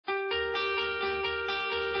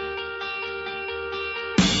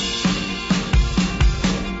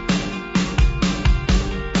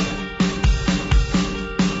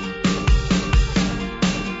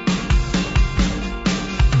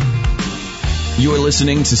You're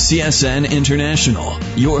listening to CSN International,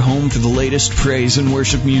 your home for the latest praise and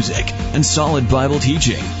worship music and solid Bible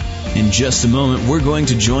teaching. In just a moment, we're going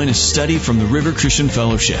to join a study from the River Christian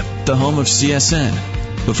Fellowship, the home of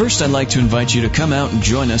CSN. But first, I'd like to invite you to come out and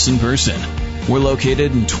join us in person. We're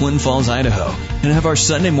located in Twin Falls, Idaho, and have our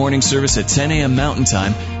Sunday morning service at 10 a.m. Mountain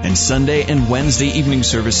Time and Sunday and Wednesday evening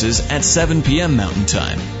services at 7 p.m. Mountain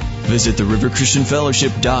Time. Visit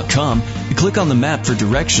theriverchristianfellowship.com and click on the map for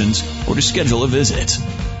directions or to schedule a visit.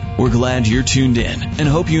 We're glad you're tuned in and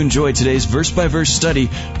hope you enjoy today's verse-by-verse study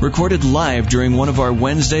recorded live during one of our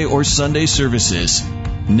Wednesday or Sunday services.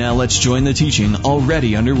 Now let's join the teaching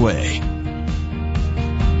already underway.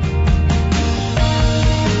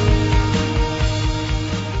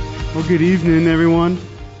 Well, good evening, everyone.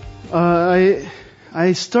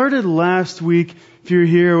 I started last week, if you're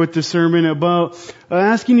here, with the sermon about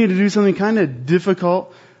asking you to do something kind of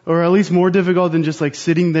difficult, or at least more difficult than just like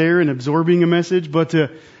sitting there and absorbing a message, but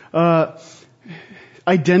to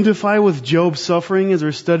identify with Job's suffering as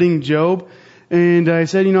we're studying Job. And I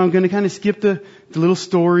said, I'm going to kind of skip the little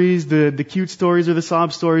stories, the cute stories or the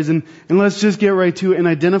sob stories, and let's just get right to it and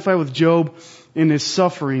identify with Job in his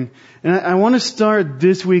suffering. And I want to start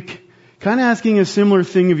this week kind of asking a similar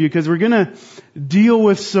thing of you, because we're going to deal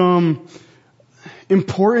with some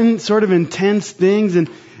important, sort of intense things, and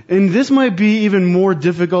this might be even more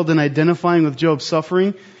difficult than identifying with Job's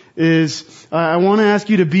suffering. I want to ask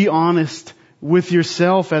you to be honest with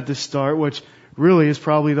yourself at the start, which really is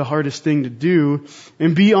probably the hardest thing to do,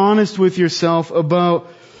 and be honest with yourself about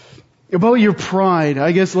your pride.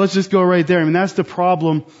 I guess let's just go right there. I mean, that's the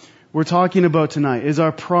problem we're talking about tonight, is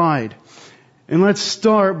our pride. And let's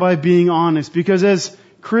start by being honest, because as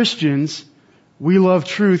Christians, we love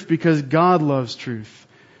truth because God loves truth.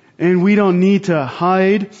 And we don't need to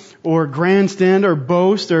hide or grandstand or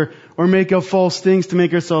boast or make up false things to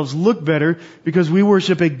make ourselves look better, because we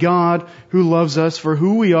worship a God who loves us for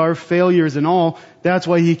who we are, failures and all. That's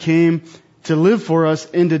why He came to live for us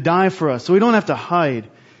and to die for us. So we don't have to hide.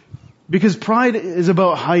 Because pride is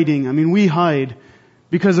about hiding. I mean, we hide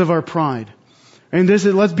because of our pride. And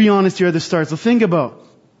let's be honest here at the start. So think about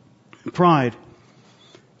pride.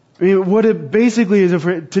 I mean, what it basically is,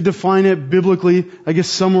 to define it biblically, I guess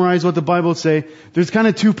summarize what the Bible would say, there's kind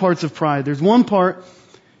of two parts of pride. There's one part,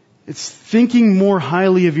 it's thinking more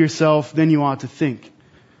highly of yourself than you ought to think.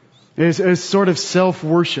 It's a sort of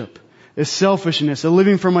self-worship, a selfishness, a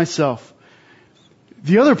living for myself.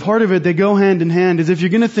 The other part of it, they go hand in hand, is if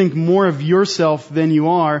you're going to think more of yourself than you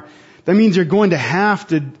are, that means you're going to have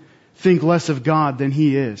to think less of God than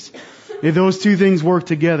He is. If those two things work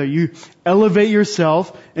together, you elevate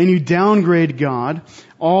yourself and you downgrade God,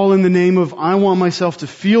 all in the name of, I want myself to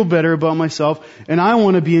feel better about myself, and I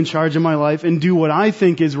want to be in charge of my life and do what I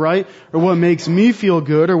think is right, or what makes me feel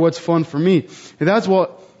good, or what's fun for me. And that's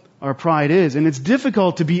what our pride is. And it's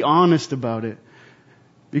difficult to be honest about it.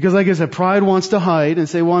 Because like I said, pride wants to hide and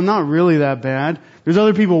say, well, I'm not really that bad. There's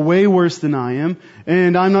other people way worse than I am,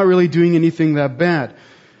 and I'm not really doing anything that bad.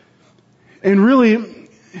 And really,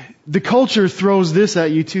 the culture throws this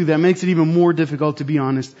at you too, that makes it even more difficult to be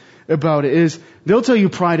honest about it, is they'll tell you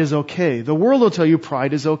pride is okay. The world will tell you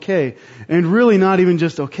pride is okay. And really not even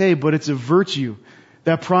just okay, but it's a virtue.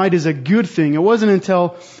 That pride is a good thing. It wasn't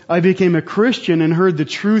until I became a Christian and heard the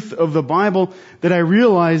truth of the Bible that I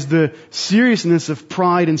realized the seriousness of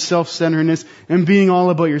pride and self-centeredness and being all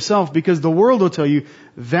about yourself, because the world will tell you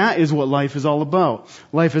that is what life is all about.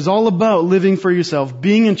 Life is all about living for yourself,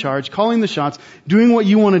 being in charge, calling the shots, doing what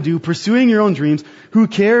you want to do, pursuing your own dreams. Who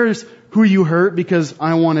cares who you hurt, because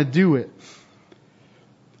I want to do it.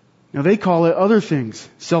 Now they call it other things.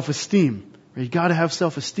 Self-esteem. You got to have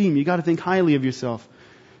self-esteem. You got to think highly of yourself.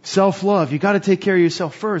 Self-love. You got to take care of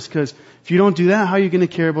yourself first, because if you don't do that, how are you going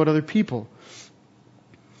to care about other people?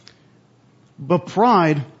 But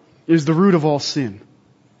pride is the root of all sin.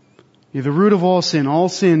 Yeah, the root of all sin. All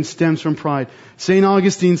sin stems from pride. St.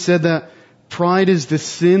 Augustine said that pride is the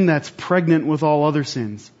sin that's pregnant with all other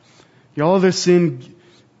sins. All other sin,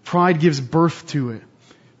 pride gives birth to it.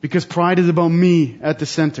 Because pride is about me at the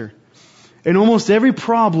center. And almost every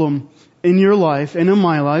problem in your life and in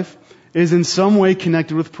my life is in some way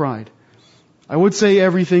connected with pride. I would say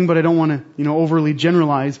everything, but I don't want to, overly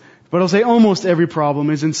generalize. But I'll say almost every problem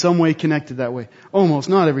is in some way connected that way. Almost,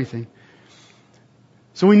 not everything.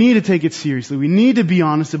 So we need to take it seriously. We need to be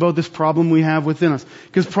honest about this problem we have within us.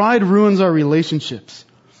 Because pride ruins our relationships.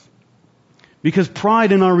 Because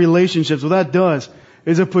pride in our relationships, what that does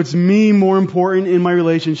is it puts me more important in my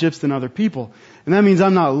relationships than other people. And that means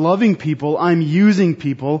I'm not loving people, I'm using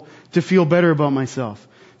people to feel better about myself.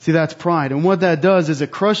 See, that's pride. And what that does is it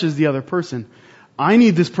crushes the other person. I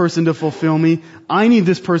need this person to fulfill me. I need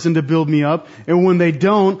this person to build me up. And when they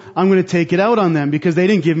don't, I'm going to take it out on them because they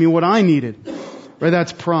didn't give me what I needed. Right?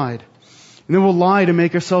 That's pride. And then we'll lie to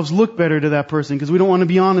make ourselves look better to that person because we don't want to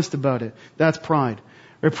be honest about it. That's pride.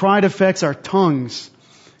 Right? Pride affects our tongues.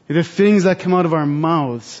 The things that come out of our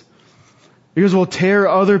mouths. Because we'll tear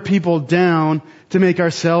other people down to make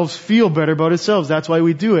ourselves feel better about ourselves. That's why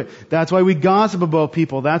we do it. That's why we gossip about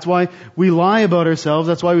people. That's why we lie about ourselves.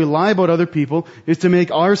 That's why we lie about other people, is to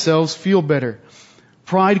make ourselves feel better.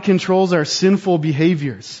 Pride controls our sinful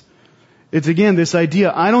behaviors. It's again this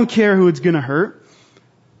idea, I don't care who it's going to hurt.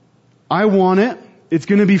 I want it. It's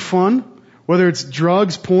going to be fun. Whether it's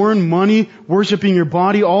drugs, porn, money, worshiping your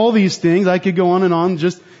body, all these things. I could go on,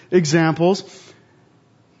 just examples.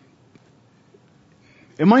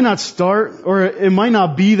 It might not start, or it might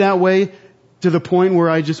not be that way to the point where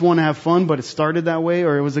I just want to have fun, but it started that way,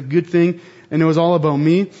 or it was a good thing, and it was all about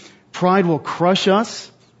me. Pride will crush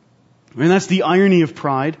us. And that's the irony of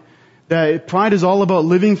pride. That pride is all about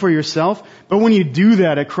living for yourself, but when you do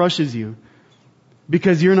that, it crushes you.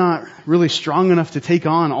 Because you're not really strong enough to take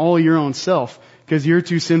on all your own self, because you're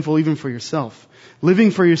too sinful even for yourself.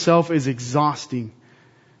 Living for yourself is exhausting.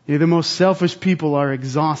 The most selfish people are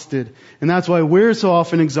exhausted. And that's why we're so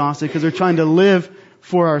often exhausted, because we're trying to live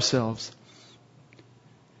for ourselves.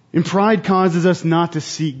 And pride causes us not to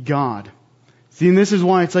seek God. See, and this is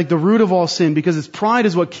why it's like the root of all sin, because it's pride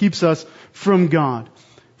is what keeps us from God,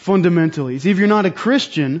 fundamentally. See, if you're not a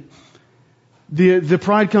Christian, the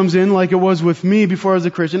pride comes in like it was with me before I was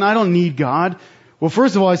a Christian. I don't need God. Well,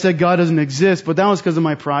 first of all, I said God doesn't exist, but that was because of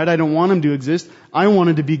my pride. I don't want Him to exist. I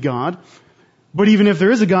wanted to be God. But even if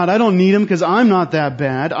there is a God, I don't need Him because I'm not that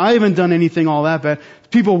bad. I haven't done anything all that bad.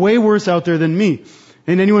 People way worse out there than me.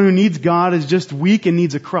 And anyone who needs God is just weak and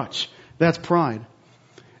needs a crutch. That's pride.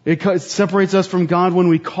 It separates us from God when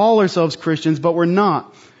we call ourselves Christians, but we're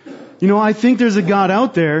not. I think there's a God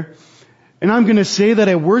out there, and I'm going to say that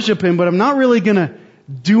I worship Him, but I'm not really going to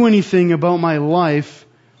do anything about my life,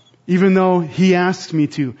 even though He asks me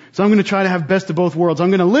to. So I'm going to try to have best of both worlds. I'm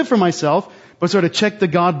going to live for myself, but sort of check the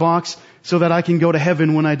God box so that I can go to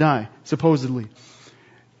heaven when I die, supposedly.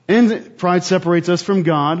 And pride separates us from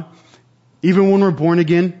God, even when we're born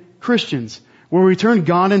again Christians, where we turn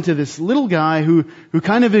God into this little guy who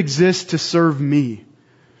kind of exists to serve me.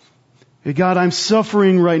 Hey, God, I'm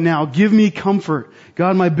suffering right now. Give me comfort.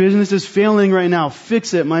 God, my business is failing right now.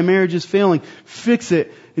 Fix it. My marriage is failing. Fix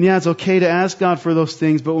it. And yeah, it's okay to ask God for those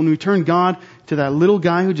things, but when we turn God to that little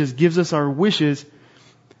guy who just gives us our wishes,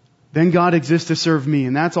 then God exists to serve me,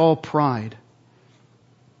 and that's all pride.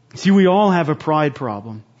 See, we all have a pride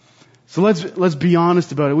problem. So let's be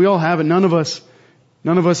honest about it. We all have it. None of us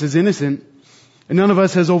is innocent, and none of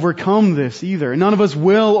us has overcome this either. And none of us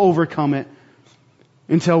will overcome it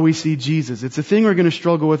until we see Jesus. It's a thing we're going to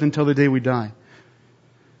struggle with until the day we die.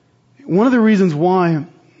 One of the reasons why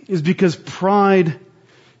is because pride,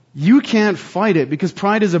 you can't fight it, because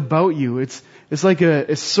pride is about you. It's like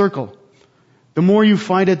a circle. The more you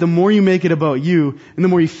fight it, the more you make it about you, and the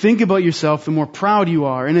more you think about yourself, the more proud you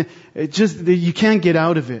are. And you can't get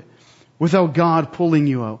out of it without God pulling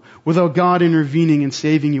you out, without God intervening and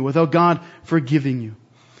saving you, without God forgiving you.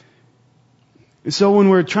 And so when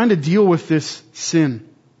we're trying to deal with this sin,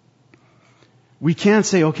 we can't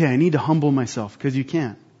say, okay, I need to humble myself, because you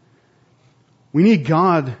can't. We need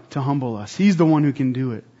God to humble us. He's the one who can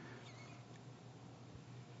do it.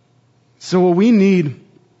 So what we need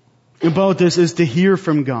about this is to hear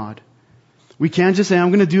from God. We can't just say, I'm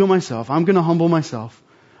going to do it myself. I'm going to humble myself.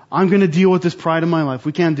 I'm going to deal with this pride in my life.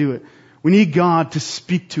 We can't do it. We need God to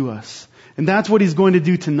speak to us. And that's what He's going to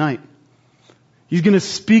do tonight. He's going to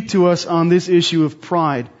speak to us on this issue of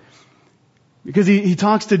pride. Because he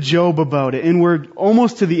talks to Job about it. And we're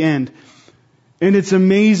almost to the end. And it's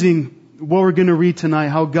amazing what we're going to read tonight,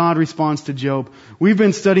 how God responds to Job. We've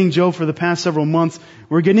been studying Job for the past several months.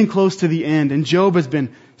 We're getting close to the end, and Job has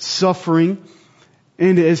been suffering,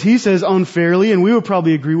 and as he says, unfairly, and we would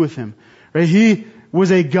probably agree with him. Right? He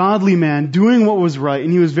was a godly man, doing what was right,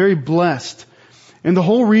 and he was very blessed. And the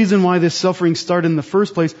whole reason why this suffering started in the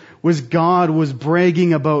first place was God was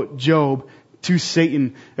bragging about Job to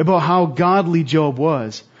Satan, about how godly Job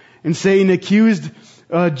was. And Satan accused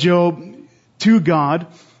Job to God,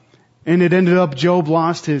 and it ended up Job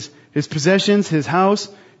lost his possessions, his house,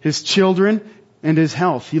 his children, and his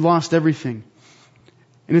health. He lost everything.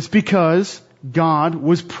 And it's because God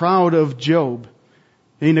was proud of Job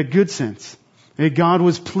in a good sense. And God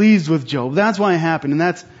was pleased with Job. That's why it happened, and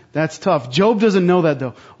that's tough. Job doesn't know that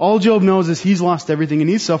though. All Job knows is he's lost everything and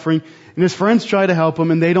he's suffering, and his friends try to help him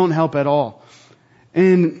and they don't help at all.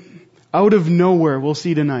 And out of nowhere, we'll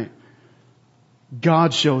see tonight,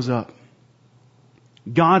 God shows up.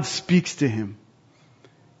 God speaks to him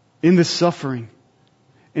in the suffering.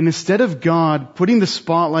 And instead of God putting the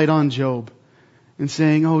spotlight on Job and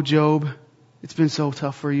saying, "Oh, Job, it's been so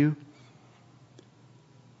tough for you,"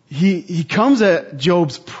 he comes at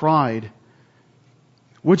Job's pride,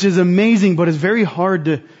 which is amazing, but is very hard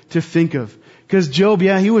to think of. Because Job,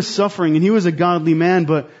 he was suffering, and he was a godly man,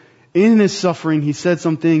 but in his suffering, he said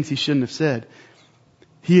some things he shouldn't have said.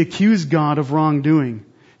 He accused God of wrongdoing.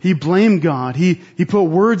 He blamed God. He put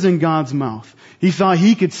words in God's mouth. He thought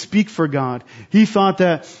he could speak for God. He thought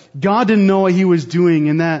that God didn't know what he was doing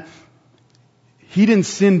and that he didn't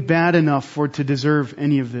sin bad enough to deserve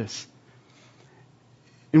any of this.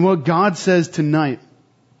 And what God says tonight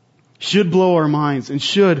should blow our minds and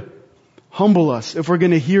should humble us if we're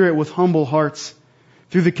going to hear it with humble hearts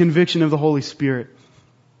through the conviction of the Holy Spirit.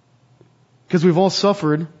 Because we've all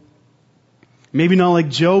suffered. Maybe not like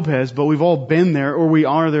Job has, but we've all been there, or we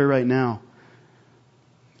are there right now.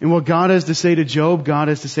 And what God has to say to Job, God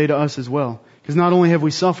has to say to us as well. Because not only have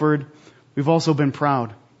we suffered, we've also been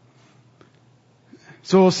proud.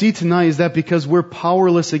 So what we'll see tonight is that because we're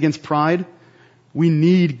powerless against pride, we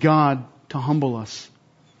need God to humble us.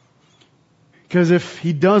 Because if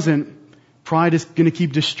He doesn't, pride is going to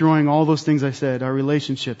keep destroying all those things I said, our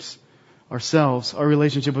relationships, ourselves, our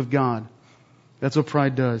relationship with God. That's what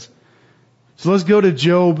pride does. So let's go to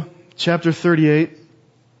Job chapter 38.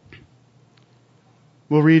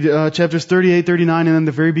 We'll read chapters 38, 39, and then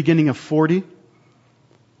the very beginning of 40.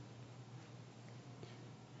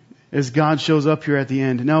 As God shows up here at the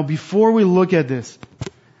end. Now, before we look at this,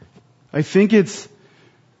 I think it's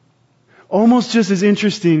almost just as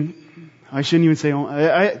interesting. I shouldn't even say,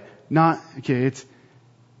 it's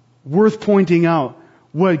worth pointing out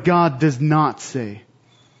what God does not say.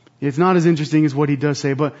 It's not as interesting as what He does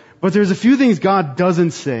say, but there's a few things God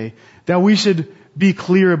doesn't say that we should be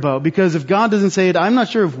clear about. Because if God doesn't say it, I'm not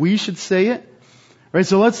sure if we should say it. Right?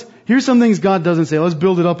 So here's some things God doesn't say. Let's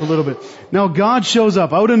build it up a little bit. Now God shows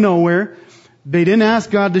up out of nowhere. They didn't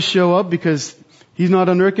ask God to show up because He's not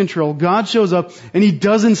under control. God shows up and He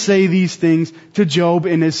doesn't say these things to Job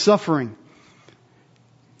in his suffering.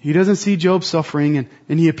 He doesn't see Job suffering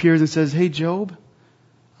and He appears and says, "Hey Job,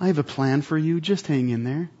 I have a plan for you. Just hang in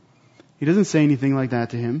there." He doesn't say anything like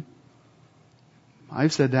that to him.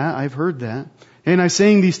 I've said that. I've heard that. And I'm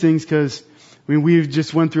saying these things because we've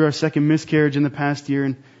just went through our second miscarriage in the past year,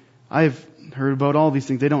 and I've heard about all these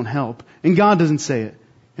things. They don't help. And God doesn't say it.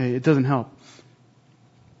 It doesn't help.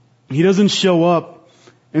 He doesn't show up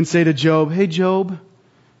and say to Job, "Hey Job,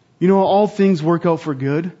 all things work out for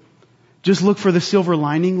good. Just look for the silver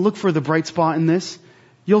lining. Look for the bright spot in this.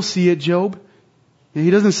 You'll see it, Job."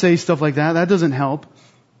 He doesn't say stuff like that. That doesn't help.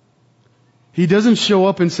 He doesn't show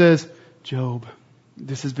up and says, "Job,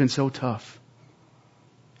 this has been so tough.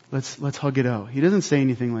 Let's hug it out." He doesn't say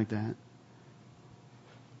anything like that.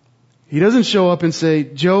 He doesn't show up and say,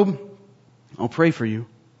 "Job, I'll pray for you.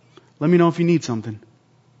 Let me know if you need something."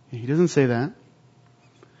 He doesn't say that.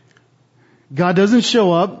 God doesn't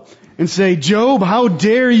show up and say, "Job, how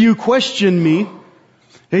dare you question me?"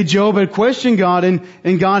 Hey, Job had questioned God,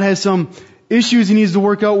 and God has some issues He needs to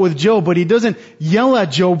work out with Job, but He doesn't yell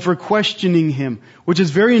at Job for questioning Him, which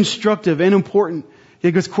is very instructive and important,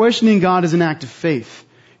 because questioning God is an act of faith.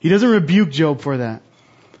 He doesn't rebuke Job for that.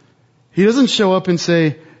 He doesn't show up and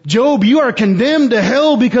say, "Job, you are condemned to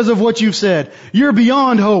hell because of what you've said. You're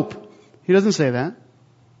beyond hope." He doesn't say that.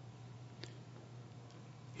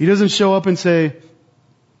 He doesn't show up and say,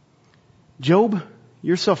 "Job,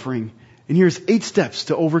 you're suffering, and here's 8 steps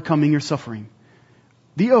to overcoming your suffering.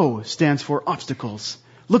 The O stands for obstacles.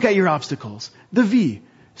 Look at your obstacles. The V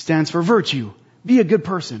stands for virtue. Be a good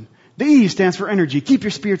person. The E stands for energy. Keep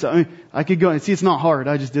your spirits up." I could go. See, it's not hard.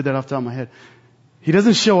 I just did that off the top of my head. He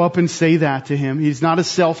doesn't show up and say that to him. He's not a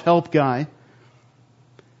self-help guy.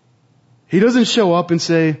 He doesn't show up and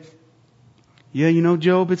say, "Yeah,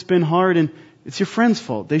 Job, it's been hard and it's your friend's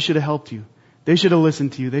fault. They should have helped you. They should have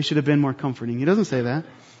listened to you. They should have been more comforting." He doesn't say that.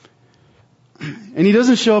 And he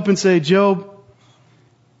doesn't show up and say, "Job,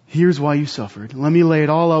 here's why you suffered. Let me lay it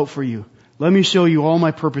all out for you. Let me show you all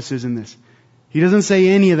my purposes in this." He doesn't say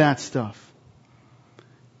any of that stuff.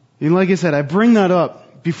 And like I said, I bring that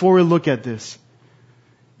up before we look at this,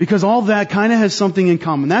 because all that kind of has something in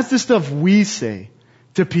common. That's the stuff we say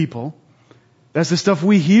to people. That's the stuff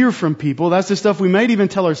we hear from people. That's the stuff we might even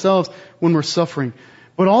tell ourselves when we're suffering.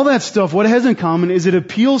 But all that stuff, what it has in common is it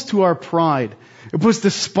appeals to our pride. It puts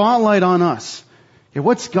the spotlight on us. Okay,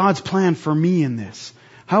 what's God's plan for me in this?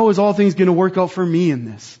 How is all things going to work out for me in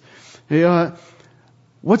this?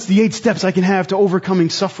 What's the 8 steps I can have to overcoming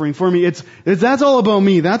suffering for me? That's all about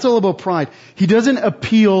me. That's all about pride. He doesn't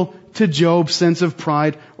appeal to Job's sense of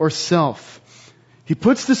pride or self. He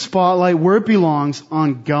puts the spotlight where it belongs,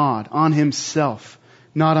 on God, on himself,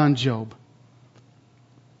 not on Job.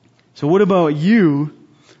 So what about you,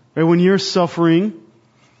 right, when you're suffering,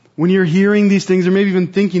 when you're hearing these things, or maybe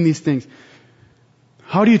even thinking these things?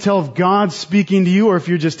 How do you tell if God's speaking to you or if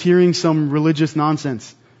you're just hearing some religious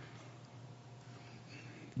nonsense?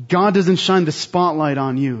 God doesn't shine the spotlight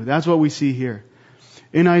on you. That's what we see here.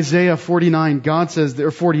 In Isaiah 49, God says, or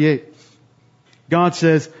 48, God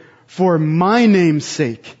says, "For my name's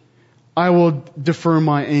sake, I will defer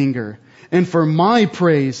my anger, and for my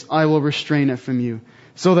praise, I will restrain it from you,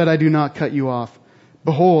 so that I do not cut you off.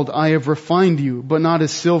 Behold, I have refined you, but not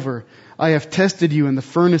as silver. I have tested you in the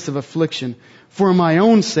furnace of affliction. For my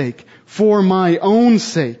own sake,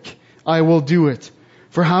 I will do it.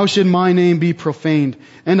 For how should my name be profaned?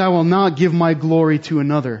 And I will not give my glory to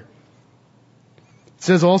another." It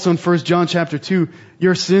says also in 1 John chapter 2,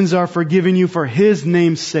 "Your sins are forgiven you for His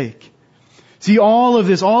name's sake." See, all of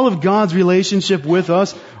this, all of God's relationship with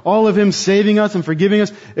us, all of Him saving us and forgiving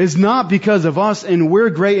us, is not because of us and we're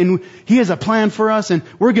great and He has a plan for us and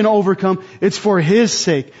we're going to overcome. It's for His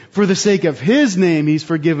sake. For the sake of His name, He's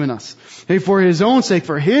forgiven us. Hey, for His own sake,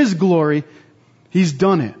 for His glory, He's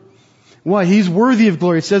done it. Why? He's worthy of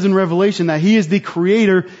glory. It says in Revelation that He is the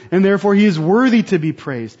Creator and therefore He is worthy to be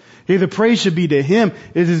praised. Hey, the praise should be to Him.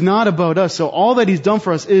 It is not about us. So all that He's done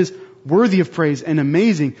for us is worthy of praise and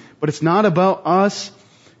amazing, but it's not about us.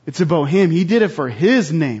 It's about Him. He did it for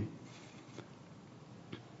His name.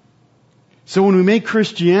 So when we make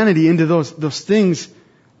Christianity into those things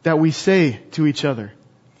that we say to each other,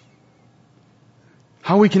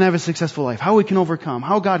 how we can have a successful life, how we can overcome,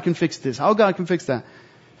 how God can fix this, how God can fix that,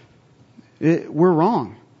 we're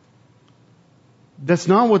wrong. That's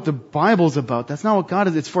not what the Bible's about. That's not what God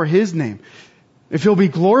is. It's for His name. If He'll be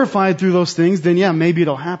glorified through those things, then yeah, maybe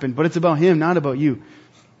it'll happen. But it's about Him, not about you.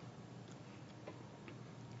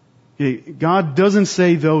 Okay, God doesn't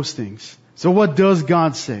say those things. So what does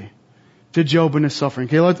God say to Job in his suffering?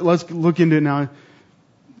 Okay, let's look into it now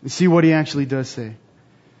and see what He actually does say.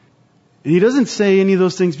 And He doesn't say any of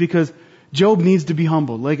those things because Job needs to be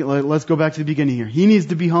humbled. Let's go back to the beginning here. He needs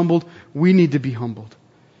to be humbled. We need to be humbled.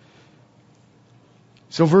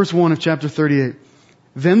 So verse 1 of chapter 38.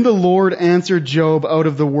 "Then the Lord answered Job out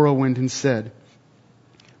of the whirlwind and said,"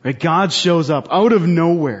 right, God shows up out of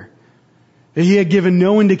nowhere. He had given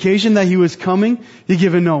no indication that He was coming. He had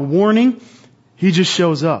given no warning. He just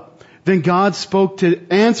shows up. Then God spoke to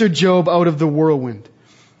answer Job out of the whirlwind.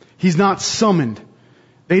 He's not summoned.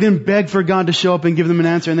 They didn't beg for God to show up and give them an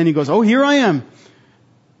answer, and then He goes, "Oh, here I am.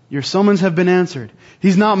 Your summons have been answered."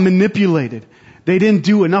 He's not manipulated. They didn't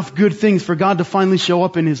do enough good things for God to finally show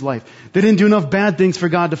up in his life. They didn't do enough bad things for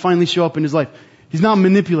God to finally show up in his life. He's not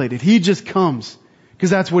manipulated. He just comes, because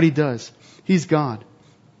that's what He does. He's God.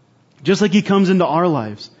 Just like He comes into our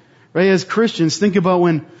lives. Right? As Christians, think about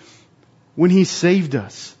when He saved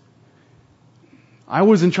us. I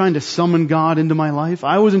wasn't trying to summon God into my life.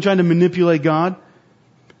 I wasn't trying to manipulate God.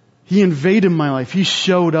 He invaded my life. He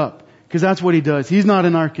showed up. Because that's what He does. He's not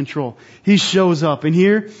in our control. He shows up. And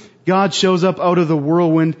here, God shows up out of the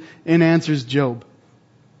whirlwind and answers Job.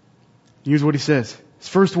 Here's what He says. His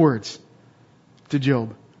first words to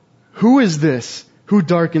Job. "Who is this who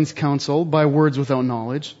darkens counsel by words without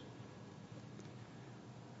knowledge?"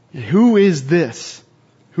 Who is this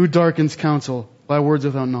who darkens counsel by words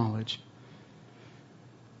without knowledge?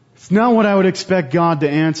 It's not what I would expect God to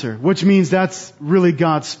answer, which means that's really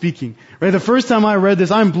God speaking. Right? The first time I read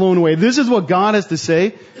this, I'm blown away. This is what God has to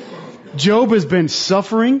say. Job has been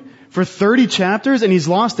suffering for 30 chapters and he's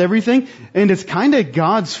lost everything, and it's kind of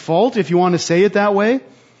God's fault if you want to say it that way.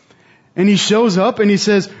 And He shows up and He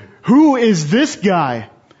says, "Who is this guy?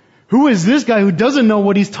 Who is this guy who doesn't know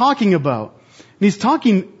what he's talking about?" And He's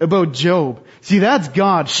talking about Job. See, that's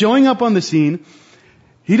God showing up on the scene.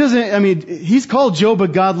 He's called Job a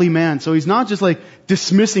godly man, so He's not just like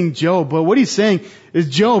dismissing Job, but what He's saying is,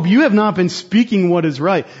 Job, you have not been speaking what is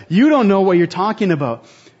right. You don't know what you're talking about.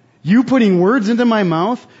 You putting words into my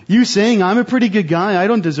mouth, you saying I'm a pretty good guy, I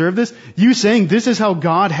don't deserve this, you saying this is how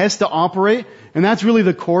God has to operate, and that's really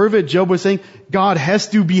the core of it. Job was saying God has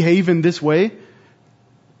to behave in this way.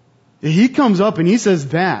 He comes up and he says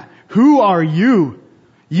that. Who are you?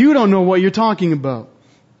 You don't know what you're talking about.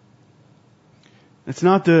 It's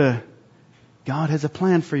not the God has a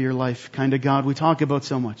plan for your life kind of God we talk about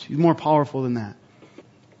so much. He's more powerful than that.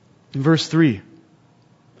 In verse 3,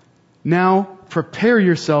 "Now prepare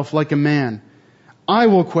yourself like a man. I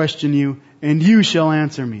will question you, and you shall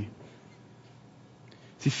answer me."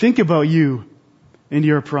 See, think about you and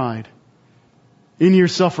your pride. In your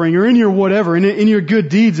suffering or in your whatever, in your good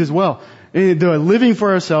deeds as well. In the living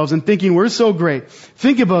for ourselves and thinking we're so great.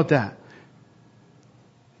 Think about that.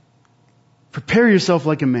 Prepare yourself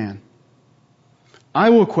like a man.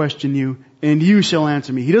 I will question you and you shall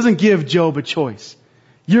answer me. He doesn't give Job a choice.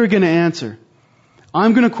 You're going to answer.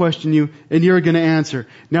 I'm going to question you and you're going to answer.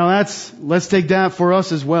 Now let's take that for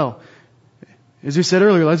us as well. As we said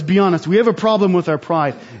earlier, let's be honest. We have a problem with our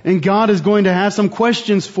pride and God is going to have some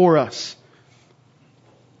questions for us.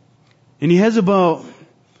 And He has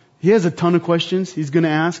a ton of questions He's going to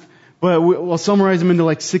ask, but I'll summarize them into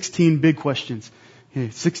like 16 big questions.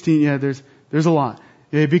 Okay, 16, there's a lot.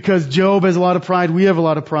 Okay, because Job has a lot of pride, we have a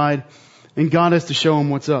lot of pride, and God has to show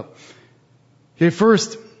him what's up. Okay,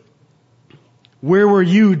 first, where were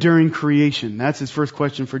you during creation? That's his first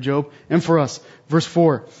question for Job and for us. Verse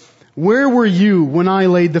 4. Where were you when I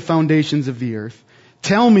laid the foundations of the earth?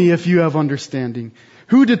 Tell me if you have understanding.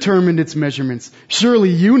 Who determined its measurements? Surely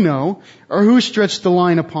you know. Or who stretched the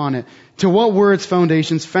line upon it? To what were its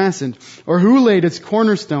foundations fastened? Or who laid its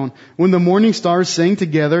cornerstone when the morning stars sang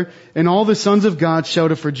together and all the sons of God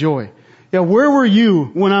shouted for joy? Yeah, where were you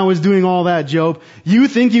when I was doing all that, Job? You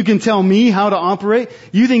think you can tell me how to operate?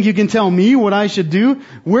 You think you can tell me what I should do?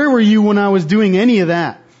 Where were you when I was doing any of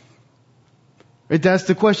that? Right, that's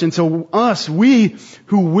the question. So we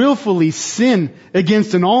who willfully sin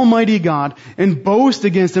against an almighty God and boast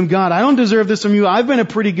against Him, God, I don't deserve this from you. I've been a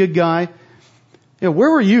pretty good guy. Yeah,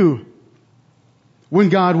 where were you when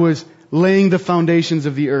God was laying the foundations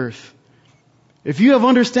of the earth? If you have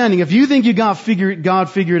understanding, if you think you got God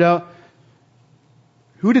figured out,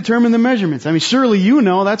 who determined the measurements? I mean, surely you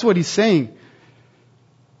know. That's what He's saying.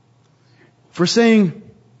 For saying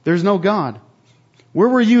there's no God. Where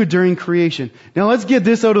were you during creation? Now let's get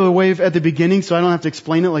this out of the way at the beginning so I don't have to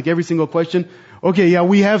explain it like every single question. Okay, yeah,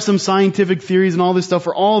 we have some scientific theories and all this stuff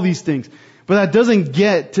for all these things. But that doesn't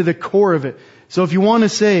get to the core of it. So if you want to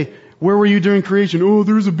say, where were you during creation? Oh,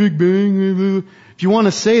 there's a big bang. If you want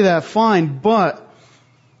to say that, fine. But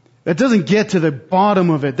that doesn't get to the bottom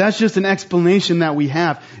of it. That's just an explanation that we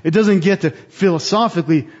have. It doesn't get to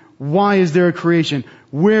philosophically, why is there a creation?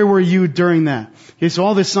 Where were you during that? Okay, so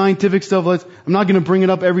all this scientific stuff, I'm not going to bring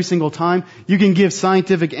it up every single time. You can give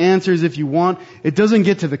scientific answers if you want. It doesn't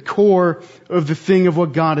get to the core of the thing of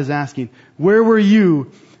what God is asking. Where were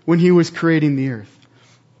you when He was creating the earth?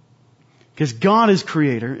 Because God is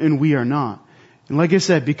creator and we are not. And like I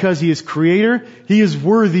said, because He is creator, He is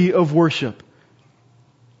worthy of worship.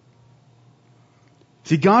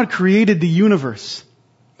 See, God created the universe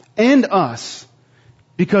and us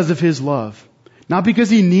because of His love. Not because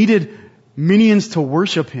He needed minions to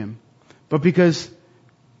worship Him, but because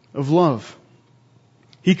of love.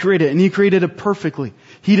 He created it, and He created it perfectly.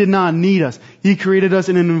 He did not need us. He created us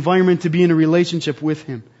in an environment to be in a relationship with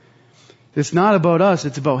Him. It's not about us,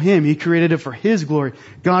 it's about Him. He created it for His glory.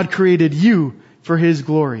 God created you for His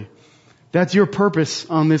glory. That's your purpose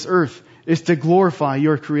on this earth, is to glorify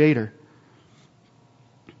your Creator.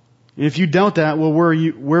 And if you doubt that, well,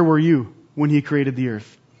 where were you when He created the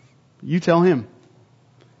earth? You tell Him.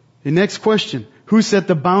 The next question, who set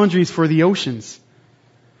the boundaries for the oceans?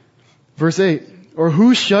 Verse 8, or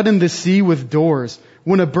who shut in the sea with doors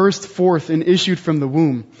when it burst forth and issued from the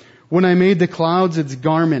womb? When I made the clouds its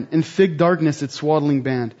garment and thick darkness its swaddling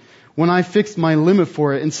band? When I fixed my limit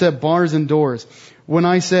for it and set bars and doors? When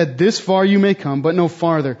I said, this far you may come, but no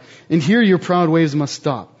farther, and here your proud waves must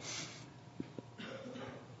stop?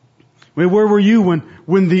 Wait, where were you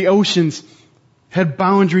when the oceans had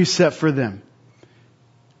boundaries set for them?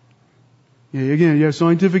 Yeah, again, you have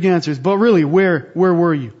scientific answers, but really, where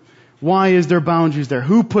were you? Why is there boundaries there?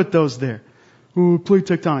 Who put those there? Who plate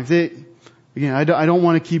tectonics? Again, I don't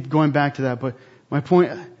want to keep going back to that, but my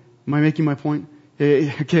point, am I making my point?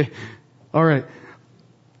 Okay, alright.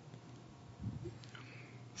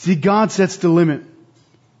 See, God sets the limit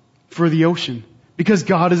for the ocean. Because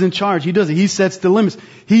God is in charge. He does it. He sets the limits.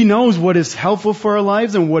 He knows what is helpful for our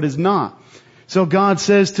lives and what is not. So God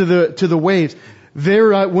says to the waves,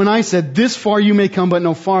 when I said, this far you may come but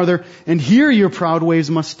no farther, and here your proud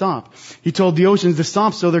waves must stop. He told the oceans to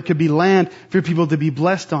stop so there could be land for people to be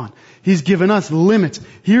blessed on. He's given us limits.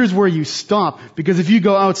 Here's where you stop. Because if you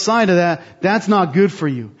go outside of that, that's not good for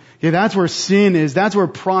you. Okay, that's where sin is. That's where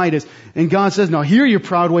pride is. And God says, no, here your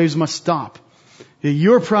proud waves must stop. Okay,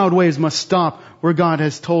 your proud waves must stop where God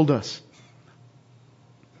has told us.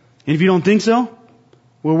 And if you don't think so,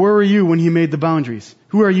 well, where were you when He made the boundaries?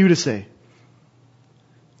 Who are you to say?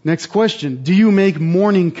 Next question. Do you make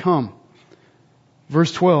morning come?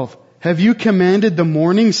 Verse 12. Have you commanded the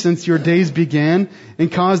morning since your days began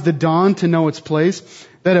and caused the dawn to know its place?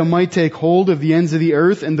 that it might take hold of the ends of the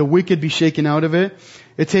earth and the wicked be shaken out of it.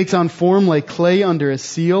 It takes on form like clay under a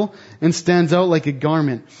seal and stands out like a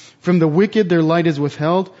garment. From the wicked their light is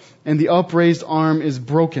withheld, and the upraised arm is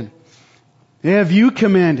broken. Have you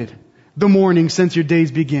commanded the morning since your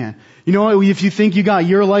days began? You know, if you think you got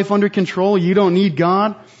your life under control, you don't need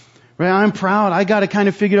God. Right? I'm proud. I got to kind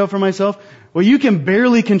of figure it out for myself. Well, you can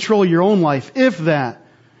barely control your own life, if that.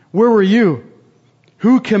 Where were you?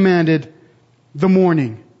 Who commanded the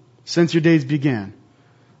morning since your days began?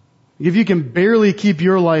 If you can barely keep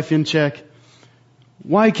your life in check,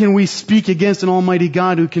 why can we speak against an almighty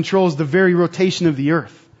God who controls the very rotation of the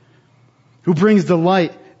earth? Who brings the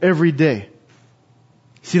light every day?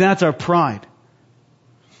 See, that's our pride.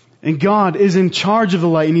 And God is in charge of the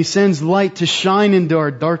light, and He sends light to shine into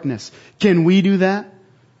our darkness. Can we do that?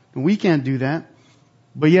 We can't do that.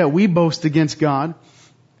 But yet we boast against God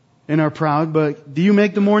and are proud. But do you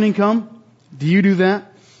make the morning come? Do you do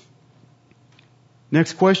that?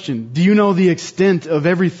 Next question. Do you know the extent of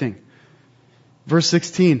everything? Verse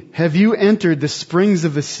 16. Have you entered the springs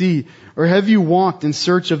of the sea, or have you walked in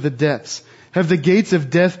search of the depths? Have the gates of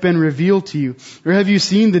death been revealed to you? Or have you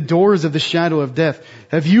seen the doors of the shadow of death?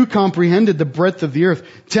 Have you comprehended the breadth of the earth?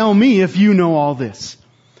 Tell me if you know all this.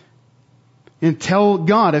 And tell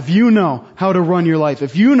God if you know how to run your life,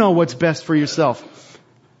 if you know what's best for yourself.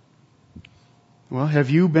 Well, have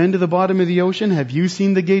you been to the bottom of the ocean? Have you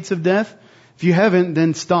seen the gates of death? If you haven't,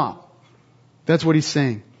 then stop. That's what He's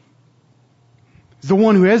saying. The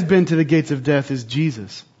one who has been to the gates of death is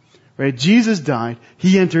Jesus. Right? Jesus died.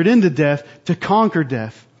 He entered into death to conquer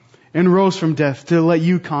death and rose from death to let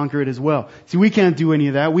you conquer it as well. See, we can't do any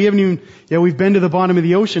of that. We haven't even, we've been to the bottom of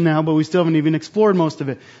the ocean now, but we still haven't even explored most of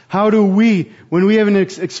it. How do we, when we haven't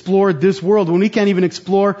explored this world, when we can't even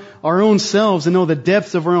explore our own selves and know the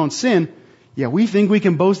depths of our own sin, we think we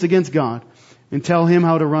can boast against God and tell Him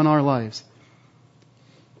how to run our lives.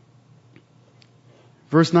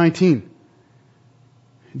 Verse 19.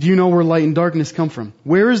 Do you know where light and darkness come from?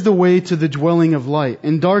 Where is the way to the dwelling of light?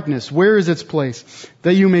 And darkness, where is its place?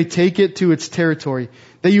 That you may take it to its territory,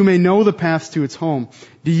 that you may know the paths to its home.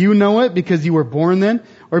 Do you know it because you were born then,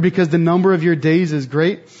 or because the number of your days is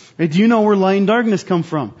great? And do you know where light and darkness come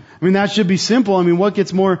from? I mean, that should be simple. I mean, what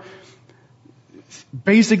gets more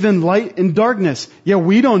basic than light and darkness?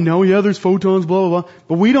 We don't know. There's photons, blah, blah, blah.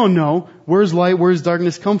 But we don't know where's light, where's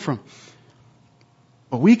darkness come from.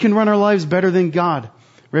 But we can run our lives better than God.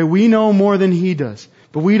 Right? We know more than He does,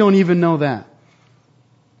 but we don't even know that.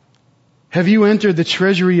 Have you entered the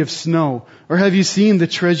treasury of snow, or have you seen the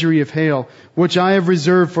treasury of hail, which I have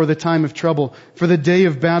reserved for the time of trouble, for the day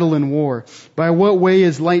of battle and war? By what way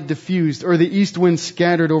is light diffused, or the east wind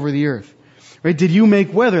scattered over the earth? Right? Did you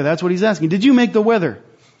make weather? That's what He's asking. Did you make the weather?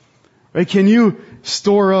 Right? Can you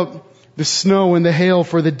store up the snow and the hail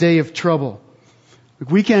for the day of trouble?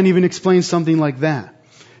 We can't even explain something like that.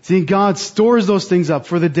 See, God stores those things up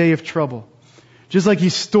for the day of trouble. Just like He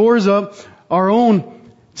stores up our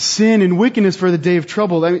own sin and wickedness for the day of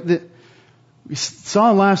trouble. We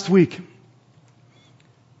saw last week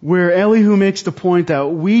where Elihu makes the point that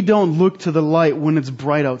we don't look to the light when it's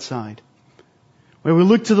bright outside. We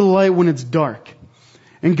look to the light when it's dark.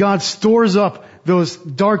 And God stores up those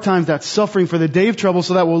dark times, that suffering for the day of trouble,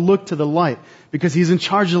 so that we'll look to the light. Because He's in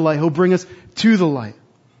charge of the light. He'll bring us to the light.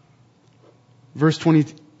 Verse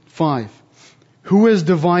 25. Who has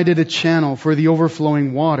divided a channel for the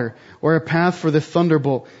overflowing water, or a path for the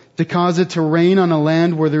thunderbolt, to cause it to rain on a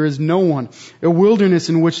land where there is no one, a wilderness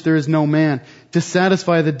in which there is no man, to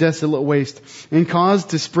satisfy the desolate waste, and cause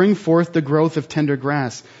to spring forth the growth of tender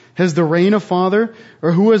grass? Has the rain a father,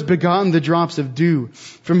 or who has begotten the drops of dew?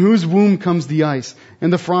 From whose womb comes the ice,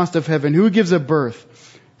 and the frost of heaven? Who gives it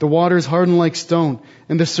birth? The waters harden like stone,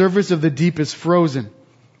 and the surface of the deep is frozen.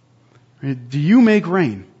 Do you make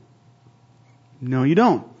rain? No, you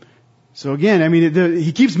don't. So again, I mean,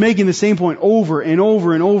 he keeps making the same point over and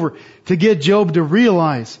over and over to get Job to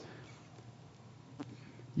realize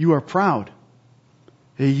you are proud.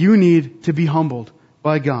 You need to be humbled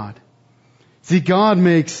by God. See, God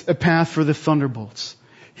makes a path for the thunderbolts.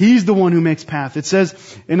 He's the one who makes path. It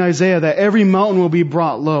says in Isaiah that every mountain will be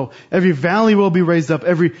brought low, every valley will be raised up,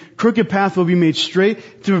 every crooked path will be made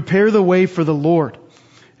straight to prepare the way for the Lord.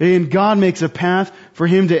 And God makes a path for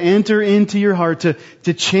Him to enter into your heart,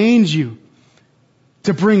 to change you,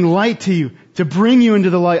 to bring light to you, to bring you into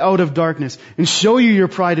the light out of darkness, and show you your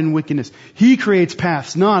pride and wickedness. He creates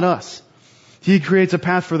paths, not us. He creates a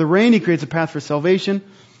path for the rain, He creates a path for salvation,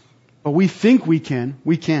 but we think we can.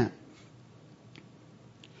 We can't.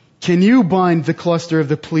 Can you bind the cluster of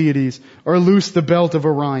the Pleiades, or loose the belt of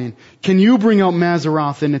Orion? Can you bring out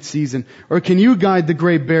Mazzaroth in its season? Or can you guide the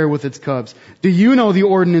great bear with its cubs? Do you know the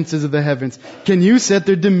ordinances of the heavens? Can you set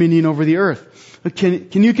their dominion over the earth?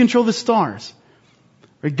 Can you control the stars?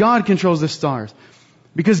 Right? God controls the stars.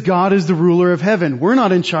 Because God is the ruler of heaven. We're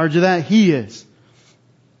not in charge of that. He is.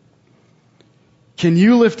 Can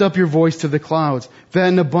you lift up your voice to the clouds, that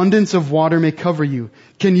an abundance of water may cover you?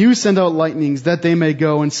 Can you send out lightnings, that they may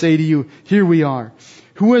go and say to you, here we are?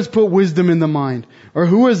 Who has put wisdom in the mind? Or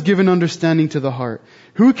who has given understanding to the heart?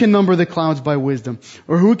 Who can number the clouds by wisdom?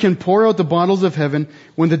 Or who can pour out the bottles of heaven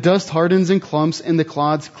when the dust hardens in clumps and the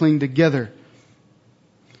clouds cling together?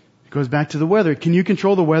 It goes back to the weather. Can you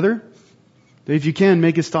control the weather? If you can,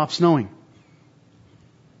 make it stop snowing.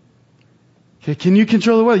 Okay, can you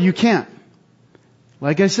control the weather? You can't.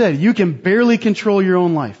 Like I said, you can barely control your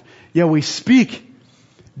own life. Yet we speak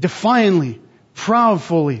defiantly,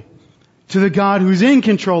 proudly to the God who's in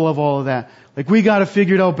control of all of that. Like we got to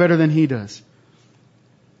figure it out better than He does.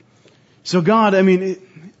 So God,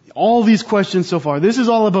 all these questions so far, this is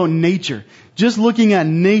all about nature. Just looking at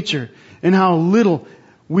nature and how little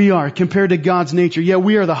we are compared to God's nature. Yet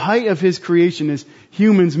we are the height of His creation as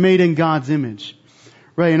humans made in God's image.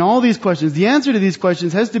 Right, and all these questions, the answer to these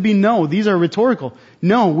questions has to be no. These are rhetorical.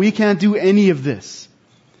 No, we can't do any of this.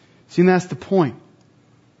 See, and that's the point.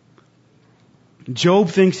 Job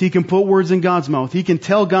thinks he can put words in God's mouth. He can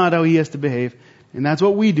tell God how He has to behave. And that's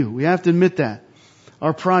what we do. We have to admit that.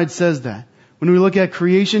 Our pride says that. When we look at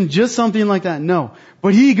creation, just something like that, no.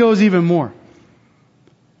 But He goes even more.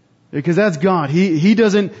 Because that's God. He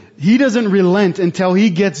doesn't relent until He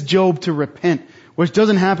gets Job to repent. Which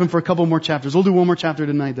doesn't happen for a couple more chapters. We'll do one more chapter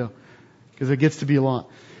tonight though. Because it gets to be a lot.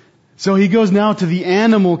 So he goes now to the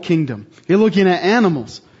animal kingdom. You're looking at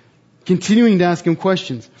animals. Continuing to ask him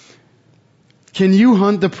questions. Can you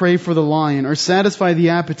hunt the prey for the lion, or satisfy the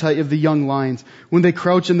appetite of the young lions when they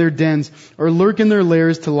crouch in their dens, or lurk in their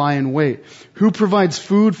lairs to lie in wait? Who provides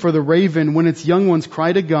food for the raven when its young ones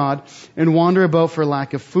cry to God and wander about for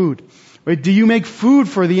lack of food? Right? Do you make food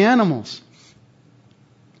for the animals?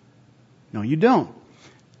 No, you don't.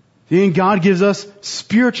 And God gives us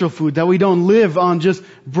spiritual food, that we don't live on just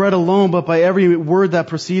bread alone, but by every word that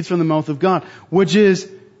proceeds from the mouth of God, which is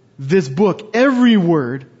this book. Every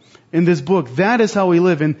word in this book, that is how we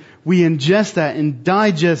live. And we ingest that and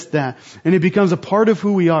digest that. And it becomes a part of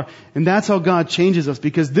who we are. And that's how God changes us,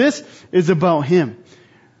 because this is about Him.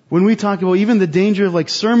 When we talk about even the danger of like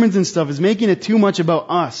sermons and stuff is making it too much about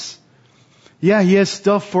us. Yeah, He has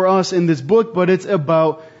stuff for us in this book, but it's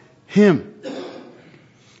about Him.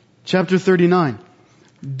 Chapter 39.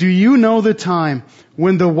 Do you know the time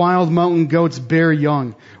when the wild mountain goats bear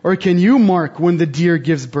young? Or can you mark when the deer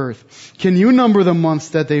gives birth? Can you number the months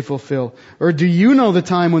that they fulfill? Or do you know the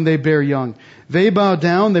time when they bear young? They bow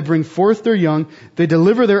down, they bring forth their young, they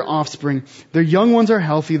deliver their offspring. Their young ones are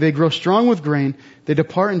healthy, they grow strong with grain, they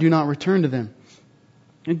depart and do not return to them.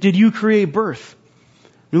 And did you create birth?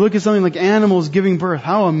 You look at something like animals giving birth.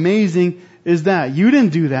 How amazing is that? You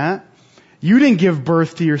didn't do that. You didn't give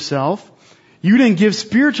birth to yourself. You didn't give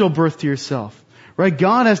spiritual birth to yourself. Right?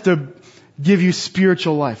 God has to give you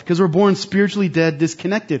spiritual life, because we're born spiritually dead,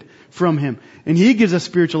 disconnected from Him. And He gives us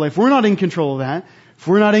spiritual life. We're not in control of that. If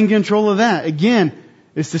we're not in control of that, again,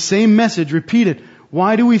 it's the same message repeated.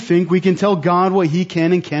 Why do we think we can tell God what He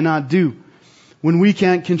can and cannot do when we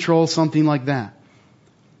can't control something like that?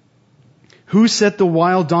 Who set the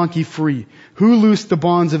wild donkey free? Who loosed the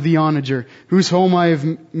bonds of the onager, whose home I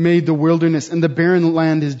have made the wilderness and the barren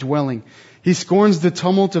land His dwelling? He scorns the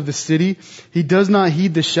tumult of the city. He does not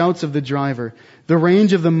heed the shouts of the driver. The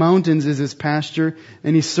range of the mountains is His pasture,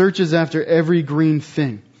 and He searches after every green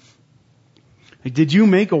thing. Like, did you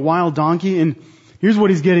make a wild donkey? And here's what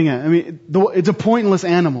He's getting at. It's a pointless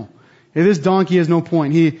animal. This donkey has no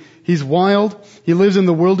point. He's wild. He lives in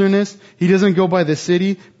the wilderness. He doesn't go by the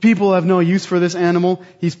city. People have no use for this animal.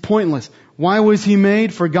 He's pointless. Why was He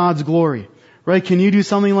made? For God's glory. Right? Can you do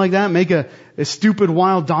something like that? Make a stupid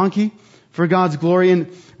wild donkey for God's glory? And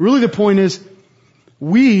really the point is,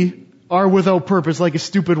 we are without purpose like a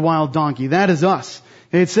stupid wild donkey. That is us.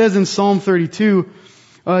 It says in Psalm 32,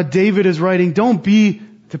 David is writing,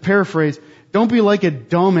 to paraphrase, don't be like a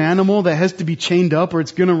dumb animal that has to be chained up or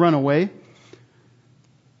it's going to run away.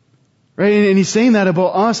 Right? And He's saying that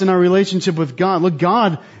about us and our relationship with God. Look,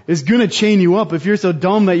 God is going to chain you up if you're so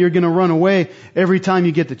dumb that you're going to run away every time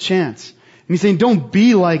you get the chance. And He's saying, don't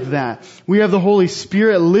be like that. We have the Holy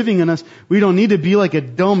Spirit living in us. We don't need to be like a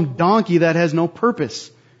dumb donkey that has no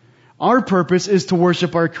purpose. Our purpose is to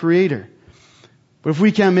worship our Creator. But if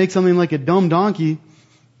we can't make something like a dumb donkey,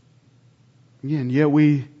 again, yet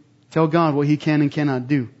we Tell God what He can and cannot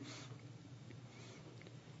do.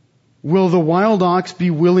 Will the wild ox be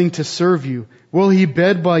willing to serve you? Will he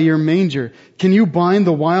bed by your manger? Can you bind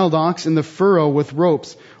the wild ox in the furrow with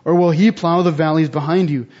ropes? Or will he plow the valleys behind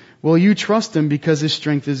you? Will you trust him because his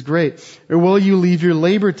strength is great? Or will you leave your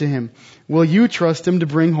labor to him? Will you trust him to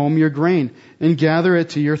bring home your grain and gather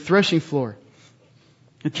it to your threshing floor?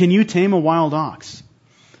 Can you tame a wild ox?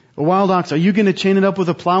 A wild ox, are you going to chain it up with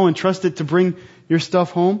a plow and trust it to bring your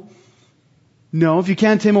stuff home? No, if you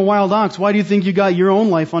can't tame a wild ox, why do you think you got your own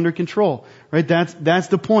life under control? Right? That's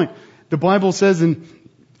the point. The Bible says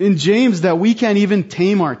in James that we can't even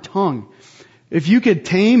tame our tongue. If you could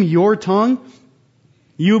tame your tongue,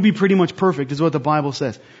 you'll be pretty much perfect, is what the Bible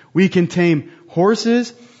says. We can tame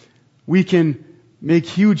horses, we can make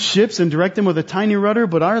huge ships and direct them with a tiny rudder,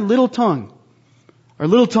 but our little tongue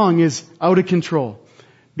is out of control.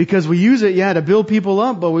 Because we use it, to build people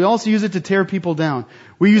up, but we also use it to tear people down.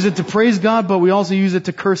 We use it to praise God, but we also use it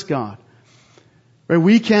to curse God. Right?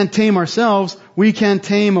 We can't tame ourselves. We can't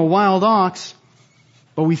tame a wild ox,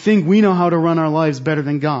 but we think we know how to run our lives better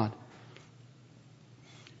than God.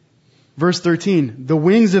 Verse 13, the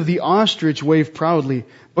wings of the ostrich wave proudly,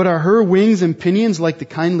 but are her wings and pinions like the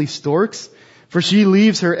kindly storks? For she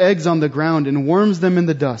leaves her eggs on the ground and warms them in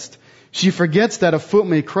the dust. She forgets that a foot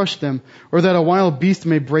may crush them, or that a wild beast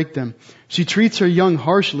may break them. She treats her young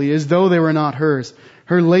harshly, as though they were not hers.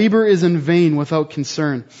 Her labor is in vain without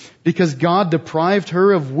concern, because God deprived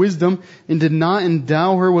her of wisdom and did not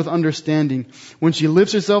endow her with understanding. When she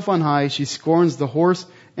lifts herself on high, she scorns the horse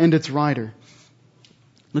and its rider.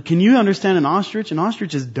 Look, can you understand an ostrich? An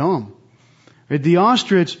ostrich is dumb. Right? The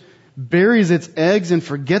ostrich buries its eggs and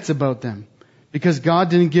forgets about them, because God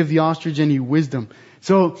didn't give the ostrich any wisdom.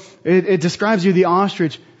 So it describes you, the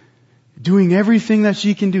ostrich, doing everything that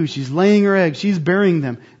she can do. She's laying her eggs, she's burying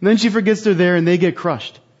them. And then she forgets they're there and they get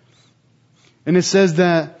crushed. And it says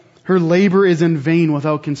that her labor is in vain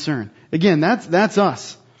without concern. Again, that's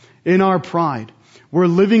us in our pride. We're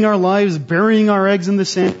living our lives, burying our eggs in the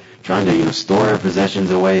sand, trying to store our possessions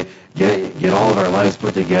away, get all of our lives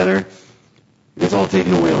put together. It's all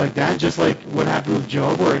taken away like that, just like what happened with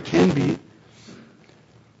Job, or it can be.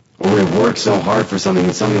 Or we work so hard for something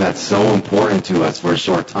that's so important to us for a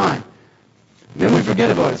short time. And then we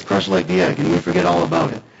forget about it. It's crushed like the egg, and we forget all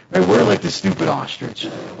about it. Right? We're like the stupid ostrich.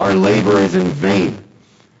 Our labor is in vain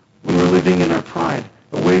when we're living in our pride,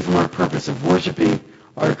 away from our purpose of worshiping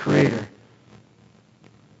our Creator.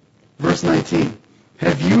 Verse 19.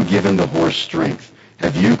 Have you given the horse strength?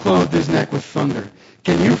 Have you clothed his neck with thunder?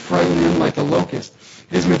 Can you frighten him like a locust?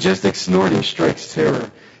 His majestic snorting strikes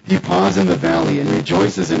terror. He paws in the valley and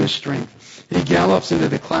rejoices in his strength. He gallops into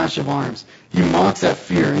the clash of arms. He mocks at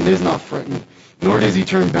fear and is not frightened, nor does he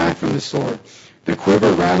turn back from the sword. The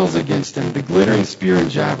quiver rattles against him, the glittering spear and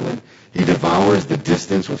javelin. He devours the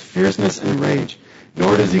distance with fierceness and rage,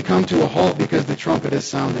 nor does he come to a halt because the trumpet has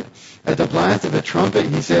sounded. At the blast of the trumpet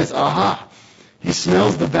he says, Aha! He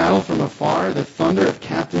smells the battle from afar, the thunder of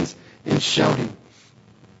captains and shouting.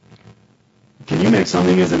 Can you make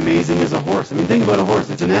something as amazing as a horse? I mean, think about a horse.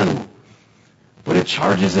 It's an animal. But it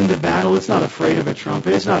charges into battle. It's not afraid of a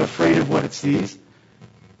trumpet. It's not afraid of what it sees.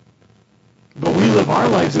 But we live our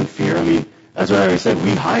lives in fear. I mean, that's what I always said.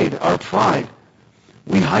 We hide our pride.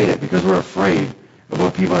 We hide it because we're afraid of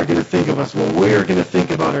what people are going to think of us, what we're going to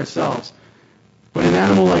think about ourselves. But an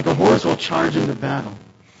animal like a horse will charge into battle.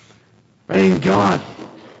 Right? And God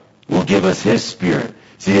will give us His Spirit.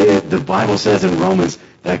 See, the Bible says in Romans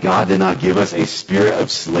that God did not give us a spirit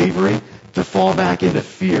of slavery to fall back into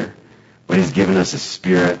fear, but He's given us a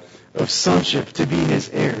spirit of sonship to be His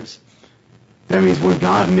heirs. That means when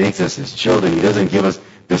God makes us His children, He doesn't give us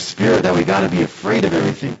the spirit that we got to be afraid of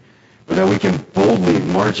everything, but that we can boldly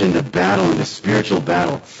march into battle, into spiritual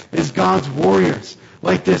battle, as God's warriors,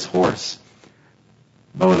 like this horse.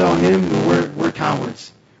 But without Him, we're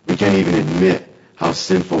cowards. We can't even admit how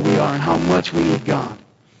sinful we are and how much we need God.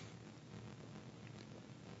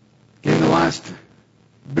 Again, the last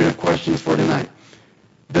bit of questions for tonight.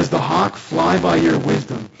 Does the hawk fly by your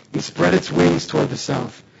wisdom and spread its wings toward the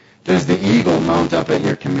south? Does the eagle mount up at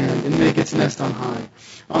your command and make its nest on high?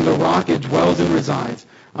 On the rock it dwells and resides,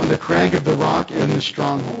 on the crag of the rock and in the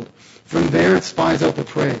stronghold. From there it spies out the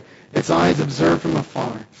prey. Its eyes observe from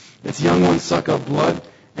afar. Its young ones suck up blood,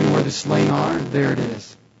 and where the slain are, there it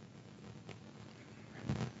is.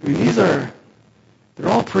 I mean, they're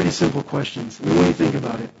all pretty simple questions. I mean, when you think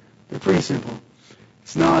about it, they're pretty simple.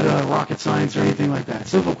 It's not rocket science or anything like that.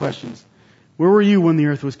 Simple questions. Where were you when the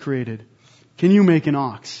earth was created? Can you make an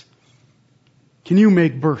ox? Can you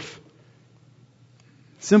make birth?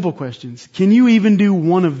 Simple questions. Can you even do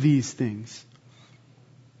one of these things?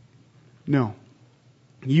 No.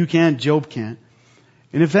 You can't, Job can't.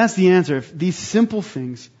 And if that's the answer, if these simple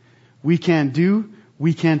things we can't do,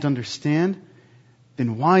 we can't understand,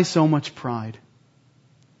 then why so much pride?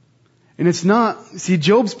 And it's not, see,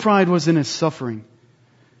 Job's pride was in his suffering.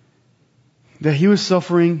 That he was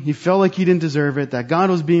suffering, he felt like he didn't deserve it, that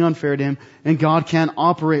God was being unfair to him, and God can't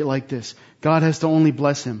operate like this. God has to only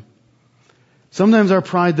bless him. Sometimes our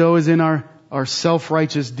pride, though, is in our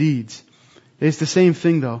self-righteous deeds. It's the same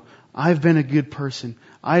thing, though. I've been a good person.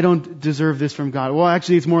 I don't deserve this from God. Well,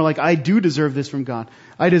 actually, it's more like I do deserve this from God.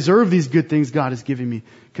 I deserve these good things God has given me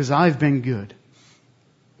because I've been good.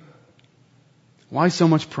 Why so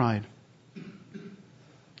much pride?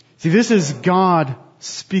 See, this is God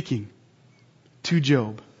speaking to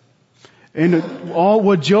Job. And all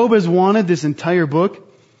what Job has wanted this entire book,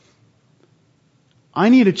 I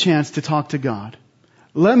need a chance to talk to God.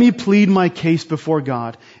 Let me plead my case before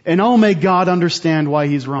God, and I'll make God understand why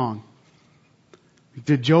he's wrong.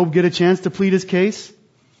 Did Job get a chance to plead his case?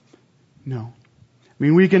 No. I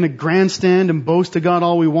mean, we can grandstand and boast to God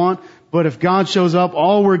all we want, but if God shows up,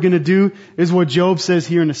 all we're going to do is what Job says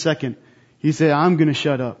here in a second. He said, I'm going to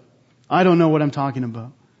shut up. I don't know what I'm talking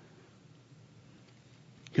about.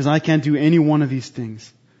 Because I can't do any one of these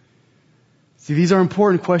things. See, these are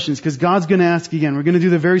important questions because God's going to ask again. We're going to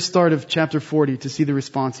do the very start of chapter 40 to see the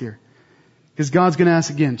response here. Because God's going to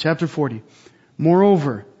ask again, chapter 40.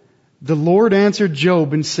 Moreover, the Lord answered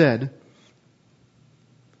Job and said,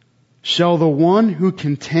 shall the one who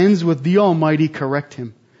contends with the Almighty correct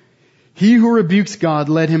him? He who rebukes God,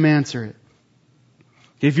 let him answer it.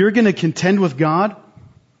 If you're going to contend with God,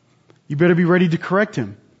 you better be ready to correct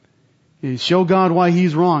him. Show God why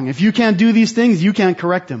he's wrong. If you can't do these things, you can't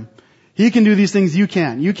correct him. He can do these things, you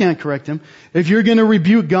can't. You can't correct him. If you're going to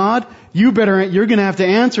rebuke God, you're going to have to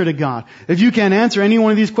answer to God. If you can't answer any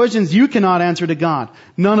one of these questions, you cannot answer to God.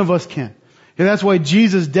 None of us can. And that's why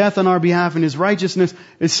Jesus' death on our behalf and his righteousness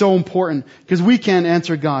is so important, because we can't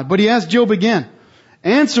answer God. But he asked Job again,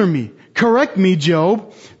 answer me. Correct me,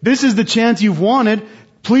 Job. This is the chance you've wanted.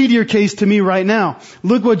 Plead your case to me right now.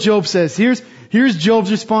 Look what Job says. Here's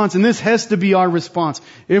Job's response, and this has to be our response,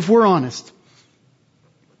 if we're honest.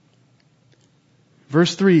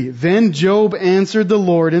 Verse 3, then Job answered the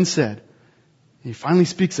Lord and said, he finally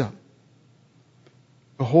speaks up,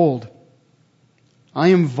 behold, I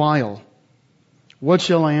am vile. What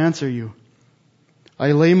shall I answer you?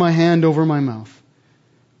 I lay my hand over my mouth.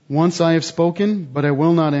 Once I have spoken, but I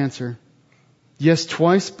will not answer. Yes,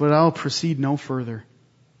 twice, but I'll proceed no further.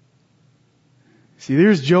 See,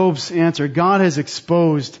 there's Job's answer. God has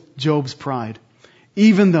exposed Job's pride.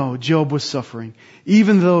 Even though Job was suffering.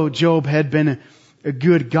 Even though Job had been a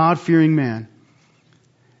good, God-fearing man.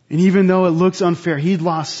 And even though it looks unfair, he'd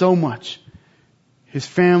lost so much. His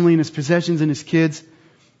family and his possessions and his kids.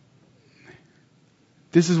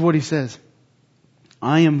 This is what he says.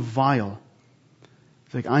 I am vile.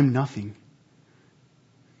 It's like, I'm nothing.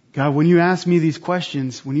 God, when you ask me these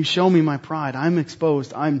questions, when you show me my pride, I'm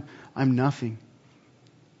exposed. I'm nothing.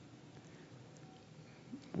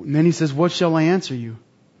 And then he says, what shall I answer you?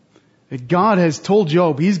 That God has told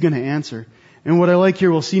Job he's going to answer. And what I like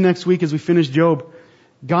here, we'll see next week as we finish Job,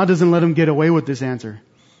 God doesn't let him get away with this answer.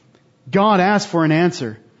 God asked for an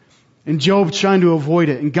answer. And Job's trying to avoid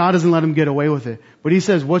it. And God doesn't let him get away with it. But he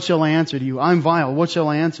says, what shall I answer to you? I'm vile. What shall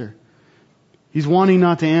I answer? He's wanting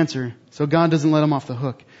not to answer. So God doesn't let him off the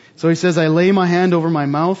hook. So he says, I lay my hand over my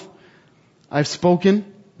mouth. I've spoken,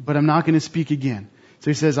 but I'm not going to speak again. So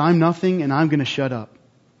he says, I'm nothing and I'm going to shut up.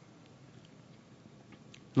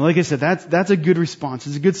 And like I said, that's a good response.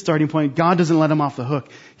 It's a good starting point. God doesn't let him off the hook.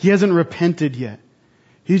 He hasn't repented yet.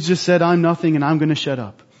 He's just said, I'm nothing and I'm going to shut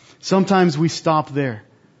up. Sometimes we stop there.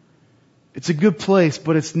 It's a good place,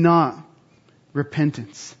 but it's not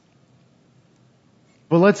repentance.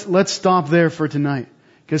 But let's stop there for tonight.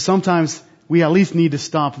 Because sometimes we at least need to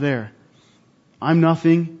stop there. I'm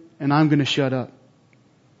nothing and I'm going to shut up.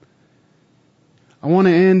 I want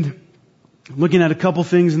to end looking at a couple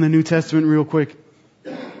things in the New Testament real quick.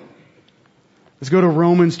 Let's go to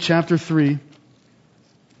Romans chapter 3.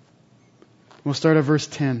 We'll start at verse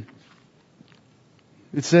 10.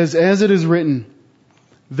 It says, as it is written,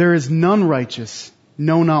 there is none righteous,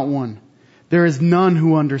 no, not one. There is none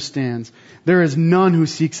who understands. There is none who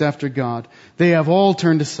seeks after God. They have all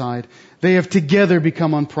turned aside. They have together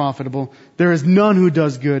become unprofitable. There is none who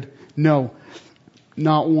does good. No,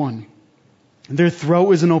 not one. Their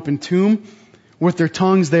throat is an open tomb. With their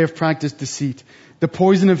tongues they have practiced deceit. The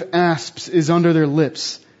poison of asps is under their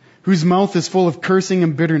lips, whose mouth is full of cursing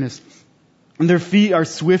and bitterness. and their feet are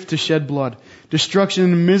swift to shed blood. Destruction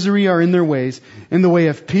and misery are in their ways. In the way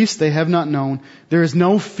of peace they have not known. There is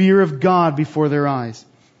no fear of God before their eyes.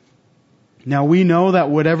 Now we know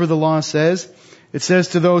that whatever the law says, it says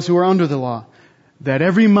to those who are under the law, that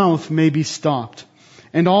every mouth may be stopped,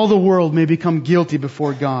 and all the world may become guilty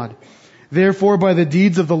before God. Therefore, by the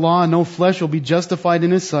deeds of the law, no flesh will be justified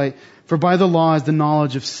in His sight, for by the law is the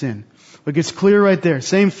knowledge of sin. Look, it's clear right there.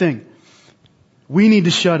 Same thing. We need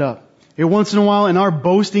to shut up. And once in a while, in our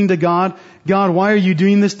boasting to God, God, why are you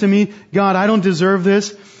doing this to me? God, I don't deserve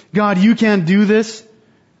this. God, you can't do this.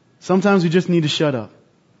 Sometimes we just need to shut up.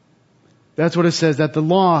 That's what it says, that the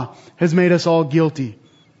law has made us all guilty.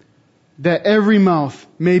 That every mouth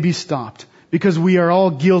may be stopped, because we are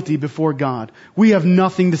all guilty before God. We have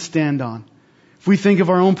nothing to stand on. If we think of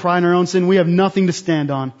our own pride and our own sin, we have nothing to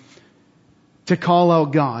stand on to call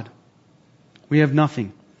out God. We have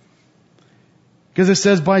nothing. Because it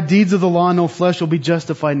says, by deeds of the law, no flesh will be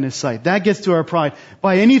justified in His sight. That gets to our pride.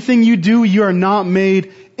 By anything you do, you are not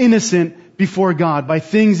made innocent before God. By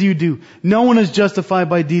things you do. No one is justified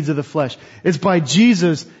by deeds of the flesh. It's by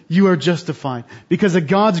Jesus you are justified. Because of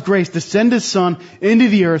God's grace to send His Son into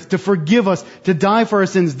the earth to forgive us, to die for our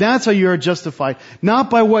sins. That's how you are justified. Not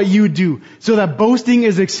by what you do. So that boasting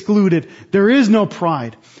is excluded. There is no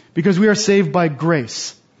pride. Because we are saved by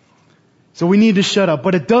grace. So we need to shut up.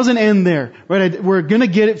 But it doesn't end there. Right? We're going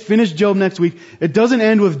to finish Job next week. It doesn't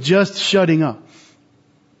end with just shutting up.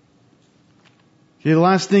 Okay, the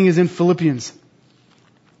last thing is in Philippians.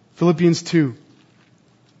 Philippians 2.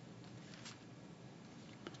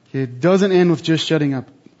 Okay, it doesn't end with just shutting up.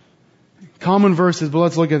 Common verses, but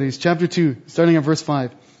let's look at these. Chapter 2, starting at verse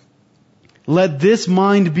 5. Let this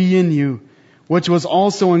mind be in you, which was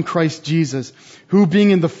also in Christ Jesus, who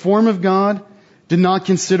being in the form of God, did not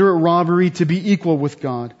consider it robbery to be equal with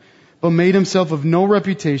God, but made Himself of no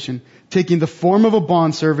reputation, taking the form of a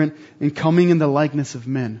bondservant and coming in the likeness of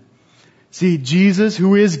men. See, Jesus,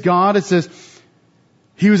 who is God, it says,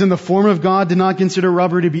 He was in the form of God, did not consider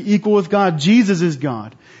robbery to be equal with God. Jesus is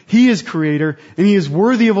God. He is Creator, and He is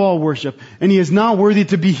worthy of all worship, and He is not worthy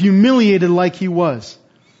to be humiliated like He was.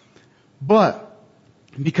 But,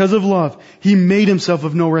 because of love, He made Himself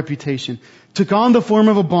of no reputation, took on the form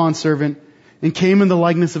of a bondservant, and came in the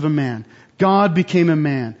likeness of a man. God became a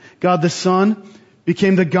man. God the Son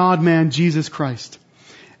became the God-man, Jesus Christ.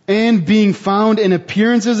 And being found in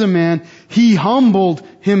appearance as a man, He humbled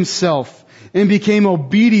Himself and became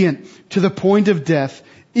obedient to the point of death,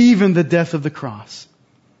 even the death of the cross.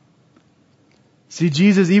 See,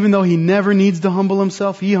 Jesus, even though He never needs to humble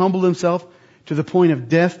Himself, He humbled Himself to the point of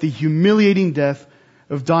death, the humiliating death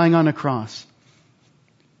of dying on a cross.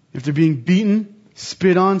 After being beaten,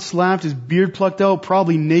 spit on, slapped, His beard plucked out,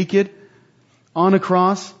 probably naked, on a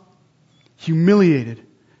cross, humiliated,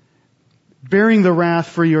 bearing the wrath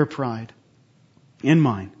for your pride and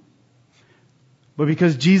mine. But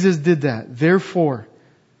because Jesus did that, therefore,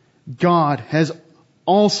 God has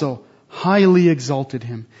also highly exalted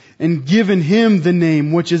Him and given Him the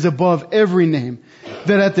name which is above every name,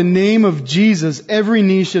 that at the name of Jesus every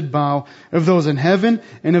knee should bow, of those in heaven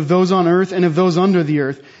and of those on earth and of those under the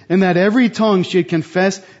earth, and that every tongue should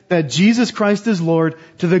confess that Jesus Christ is Lord,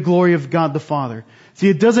 to the glory of God the Father. See,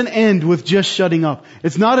 it doesn't end with just shutting up.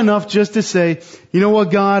 It's not enough just to say, you know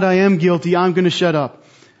what, God, I am guilty, I'm going to shut up.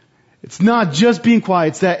 It's not just being quiet.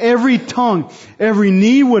 It's that every tongue, every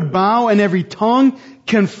knee would bow and every tongue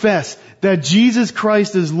confess that Jesus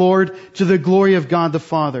Christ is Lord, to the glory of God the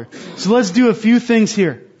Father. So let's do a few things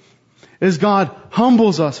here as God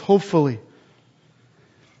humbles us, hopefully.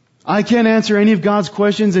 I can't answer any of God's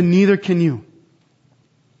questions, and neither can you.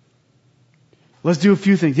 Let's do a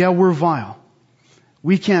few things. Yeah, we're vile.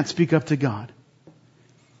 We can't speak up to God.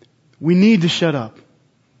 We need to shut up.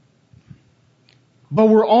 But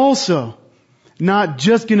we're also not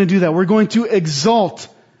just going to do that. We're going to exalt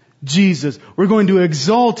Jesus. We're going to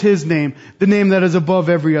exalt His name, the name that is above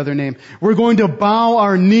every other name. We're going to bow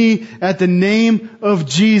our knee at the name of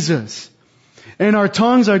Jesus. And our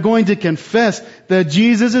tongues are going to confess that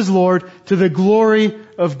Jesus is Lord, to the glory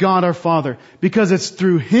of God our Father. Because it's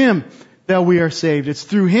through Him that we are saved. It's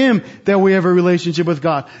through Him that we have a relationship with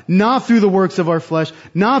God. Not through the works of our flesh,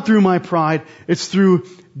 not through my pride. It's through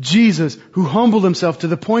Jesus, who humbled Himself to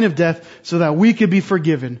the point of death so that we could be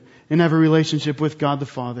forgiven and have a relationship with God the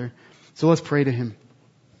Father. So let's pray to Him.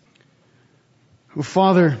 Well,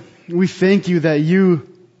 Father, we thank You that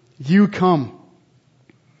You come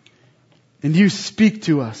and You speak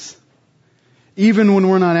to us. Even when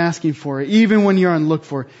we're not asking for it, even when You're unlooked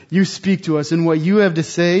for, You speak to us, and what You have to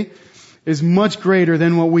say is much greater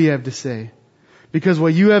than what we have to say. Because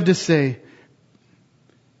what You have to say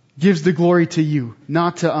gives the glory to you,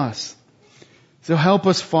 not to us. So help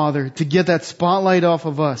us, Father, to get that spotlight off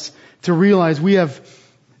of us, to realize we have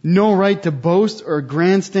no right to boast or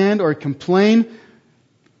grandstand or complain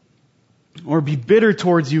or be bitter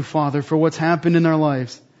towards you, Father, for what's happened in our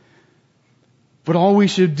lives. But all we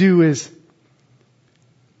should do is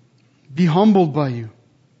be humbled by you.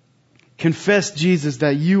 Confess, Jesus,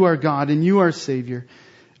 that you are God and you are Savior,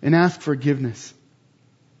 and ask forgiveness.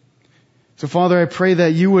 So, Father, I pray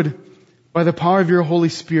that you would, by the power of your Holy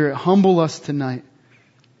Spirit, humble us tonight.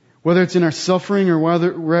 Whether it's in our suffering or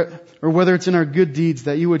whether it's in our good deeds,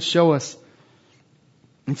 that you would show us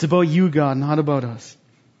it's about you, God, not about us.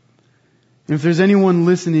 And if there's anyone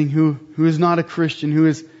listening who is not a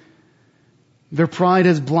Christian, their pride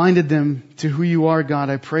has blinded them to who you are, God,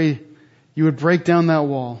 I pray you would break down that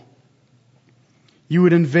wall. You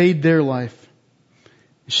would invade their life.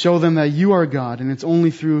 Show them that you are God, and it's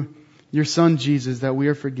only through your Son, Jesus, that we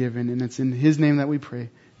are forgiven. And it's in His name that we pray.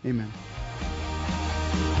 Amen.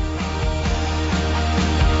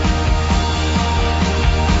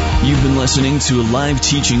 You've been listening to a live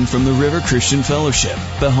teaching from the River Christian Fellowship,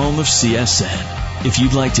 the home of CSN. If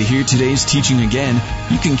you'd like to hear today's teaching again,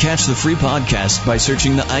 you can catch the free podcast by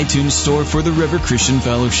searching the iTunes store for the River Christian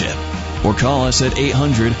Fellowship, or call us at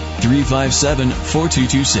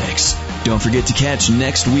 800-357-4226. Don't forget to catch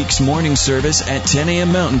next week's morning service at 10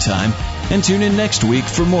 a.m. Mountain Time, and tune in next week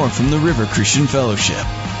for more from the River Christian Fellowship.